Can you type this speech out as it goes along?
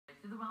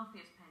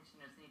wealthiest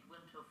pensioners need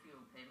window fuel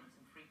payments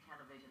and free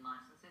television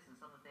licences and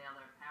some of the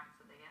other perks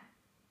that they get?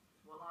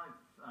 Well, I've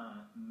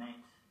met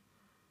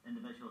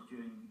individuals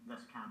during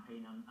this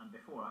campaign and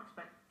before. I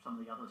expect some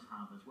of the others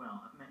have as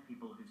well. I've met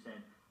people who said,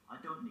 I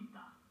don't need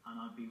that,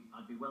 and I'd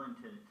be willing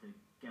to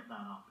get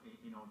that up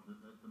in order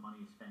that the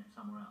money is spent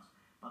somewhere else.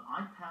 But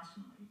I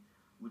personally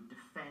would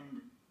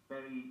defend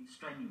very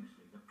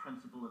strenuously the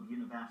principle of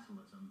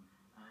universalism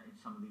in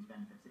some of these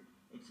benefits.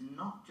 It's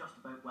not just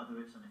about whether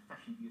it's an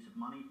efficient use of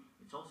money,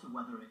 it's also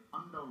whether it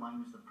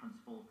underlines the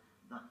principle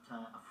that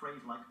a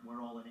phrase like "we're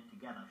all in it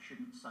together"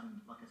 shouldn't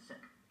sound like a sick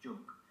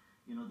joke.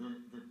 You know,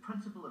 the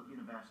principle of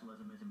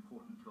universalism is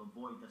important to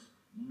avoid this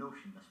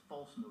notion, this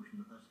false notion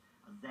that there's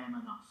a them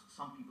and us,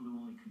 some people who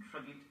only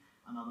contribute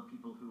and other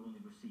people who only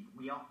receive.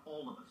 We are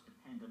all of us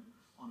dependent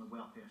on a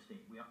welfare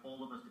state. We are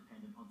all of us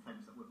dependent on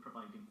things that we're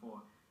providing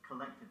for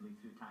collectively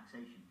through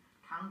taxation.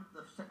 Can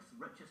the sixth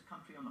richest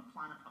country on the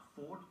planet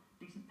afford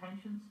decent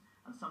pensions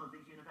and some of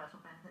these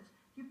universal benefits?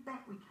 You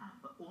bet we can,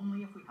 but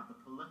only if we have the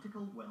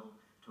political will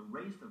to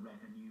raise the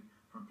revenue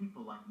from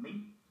people like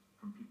me,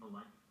 from people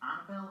like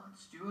Annabelle and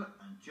Stuart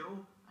and Joe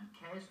and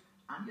Kez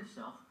and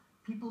yourself,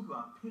 people who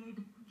are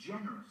paid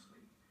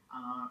generously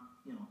and are,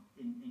 you know,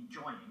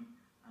 enjoying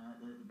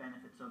the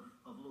benefits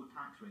of low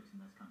tax rates in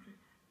this country.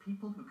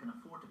 People who can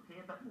afford to pay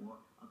a bit more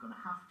are going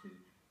to have to,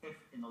 if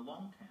in the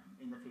long term,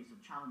 in the face of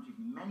challenges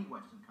many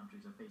Western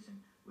countries are facing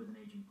with an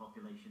ageing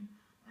population,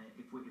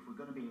 if we're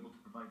going to be able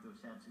to provide those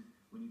services,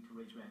 we need to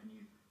raise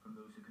revenue from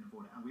those who can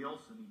afford it. And we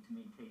also need to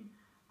maintain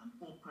an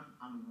open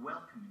and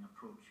welcoming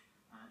approach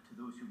to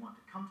those who want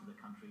to come to the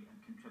country and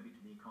contribute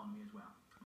to the economy as well.